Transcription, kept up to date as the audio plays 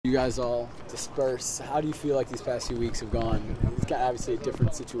You guys all disperse. How do you feel like these past few weeks have gone? It's kind of obviously a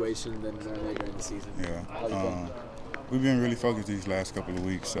different situation than later in the season. Yeah. We've been really focused these last couple of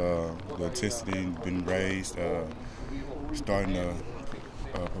weeks. The intensity has been raised, starting to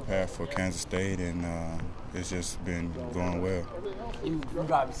prepare for Kansas State, and it's just been going well.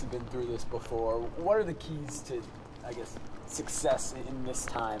 You've obviously been through this before. What are the keys to, I guess, success in this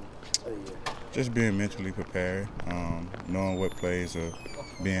time of the year? Just being mentally prepared, knowing what plays are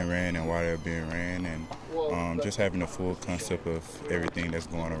being ran and why they're being ran, and just having a full concept of everything that's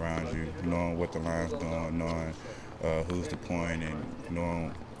going around you, knowing what the line's doing, knowing who's the point, and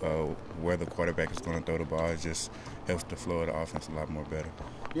knowing where the quarterback is going to throw the ball. It just helps the flow of the offense a lot more better.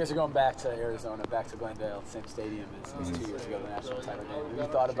 You guys are going back to Arizona, back to Glendale, same stadium as 2 years ago, the national title game. Have you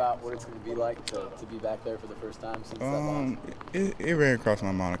thought about what it's going to be like to be back there for the first time since that loss? It ran across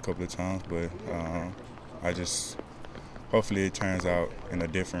my mind a couple of times, but hopefully it turns out in a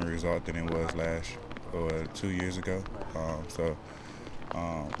different result than it was 2 years ago.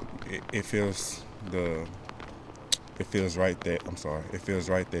 It feels right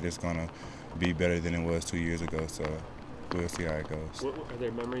that it's gonna be better than it was 2 years ago. So we'll see how it goes. What are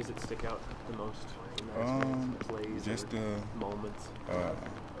there memories that stick out the most? Plays, just the moments.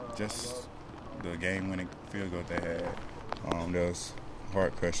 Just the game-winning field goal they had. That was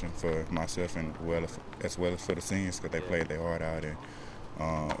heart crushing for myself and as well as for the seniors because they played their heart out, and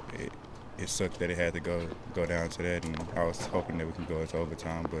it sucked that it had to go down to that. And I was hoping that we could go into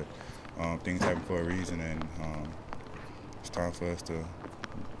overtime, but things happen for a reason, and it's time for us to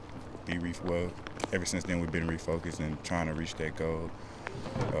be well. Ever since then, we've been refocused and trying to reach that goal.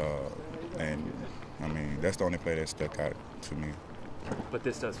 And I mean, that's the only play that stuck out to me. But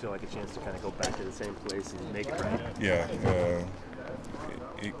this does feel like a chance to kind of go back to the same place and make it right. Yeah,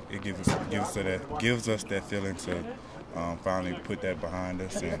 it gives us that feeling to finally put that behind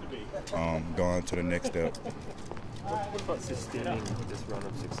us and go on to the next step. What about sustaining this run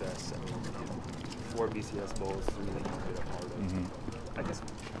of success? I mean, 4 BCS Bowls, 3 that you've been a part of. Mm-hmm. I guess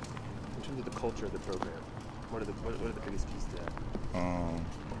in terms of the culture of the program, what are the biggest keys to that?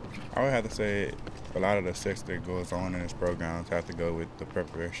 I would have to say a lot of the success that goes on in this program have to go with the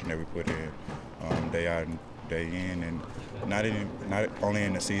preparation that we put in day out and day in, and not only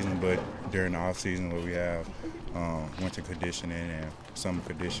in the season but during the off season where we have winter conditioning and summer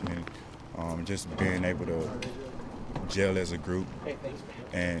conditioning. Just being able to gel as a group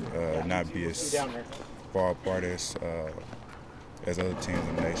and not be as far apart as other teams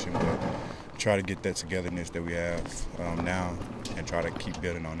in the nation, but try to get that togetherness that we have now and try to keep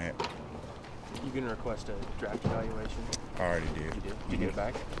building on that. You going to request a draft evaluation? I already did. You did? Did you get it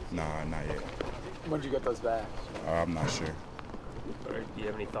back? Nah, not yet. When did you get those back? I'm not sure. Or do you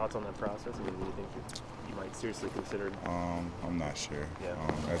have any thoughts on that process? I mean, do you think you might seriously consider it? I'm not sure. Yeah.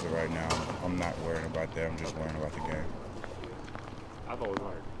 As of right now, I'm not worrying about that. I'm just worrying about the game. I've always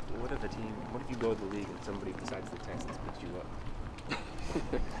wondered, what if you go to the league and somebody besides the Texans picks you up?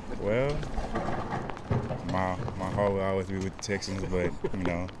 Well, my heart will always be with the Texans, but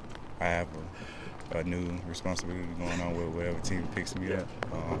I have a new responsibility going on with whatever team picks me up.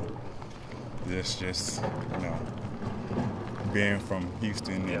 Just being from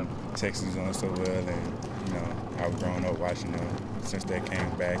Houston and Texas doing so well, and I've grown up watching them since they came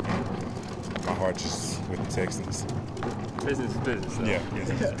back, and my heart just with the Texans. Business is business. Though. Yeah,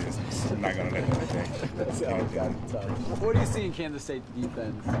 business is business. I'm not gonna let that change. That's how it got tough. What do you see in Kansas State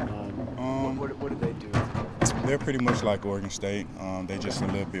defense? What do they do? They're pretty much like Oregon State. They're just a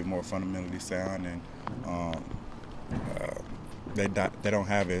little bit more fundamentally sound, and they don't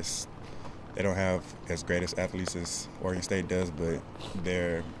have as great as athletes as Oregon State does, but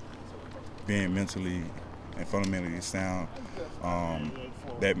they're being mentally and fundamentally sound.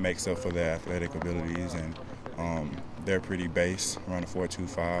 That makes up for their athletic abilities, and they're pretty base, run a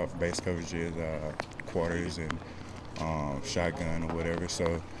 4-2-5, base coverages, quarters, and shotgun or whatever.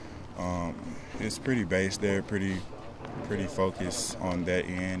 So it's pretty base. They're pretty focused on that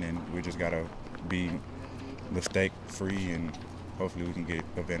end, and we just gotta be mistake-free, and hopefully we can get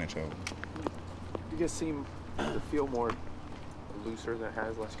advantage of them. You guys seem to feel more looser than it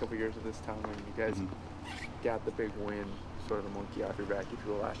has the last couple of years at this time. I mean, you guys got the big win, sort of the monkey off your back, if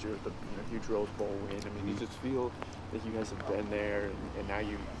you will, last year with the huge Rose Bowl win. I mean, you just feel that you guys have been there, and now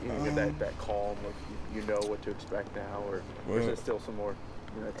you get that calm, like you know what to expect now, or is there still some more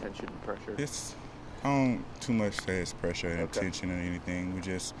tension and pressure? I don't too much say it's pressure and tension or anything. We're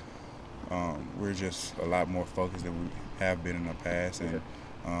just a lot more focused than we have been in the past, and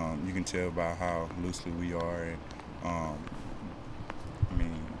you can tell by how loosely we are, and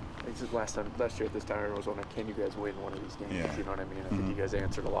last year at this time in Arizona, can you guys win one of these games? Yeah. You know what I mean? I think you guys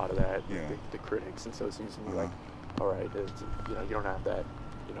answered a lot of that, Yeah. the critics, and so it seems to me like, all right, you know, you don't have that,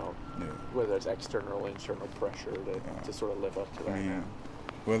 you know, whether it's external or internal pressure to sort of live up to that. I mean,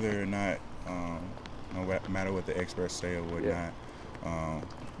 whether or not, no matter what the experts say or whatnot,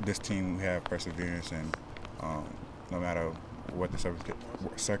 this team we have perseverance, and no matter what the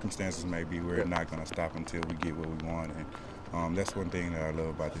circumstances may be, we're not going to stop until we get what we want. And that's one thing that I love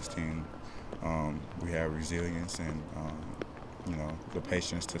about this team. We have resilience and you know, the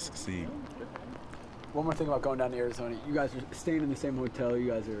patience to succeed. One more thing about going down to Arizona. You guys are staying in the same hotel.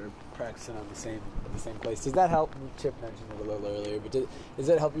 You guys are practicing on the same place. Does that help? Chip mentioned it a little earlier, but does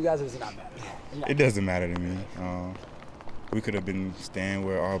that help you guys, or does it not matter? It doesn't matter to me. We could have been staying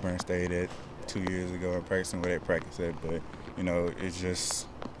where Auburn stayed at 2 years ago and practicing where they practice at, but you know, it's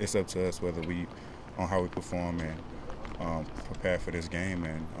up to us whether on how we perform and prepare for this game.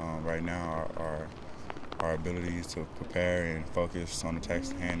 And right now, our abilities to prepare and focus on the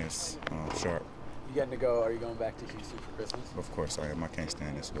task at hand is sharp. You getting to go? Are you going back to Houston for Christmas? Of course I am. I can't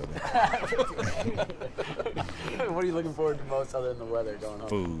stand this weather. What are you looking forward to most other than the weather going home?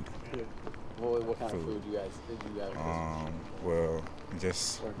 Food. What kind of food do you guys at Christmas? Well,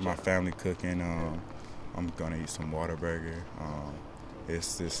 just my family cooking. I'm gonna eat some Whataburger.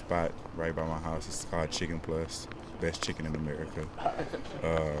 It's this spot right by my house. It's called Chicken Plus, best chicken in America.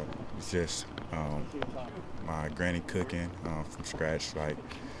 It's just my granny cooking from scratch. Like,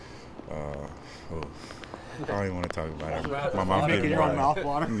 I don't even want to talk about it. My mom making your own mouth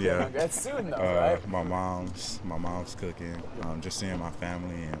water. Yeah, that's soon though, right? My mom's cooking. Just seeing my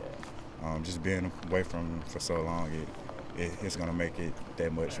family and just being away from for so long, it's gonna make it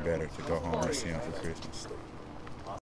that much better to go home and see them for Christmas.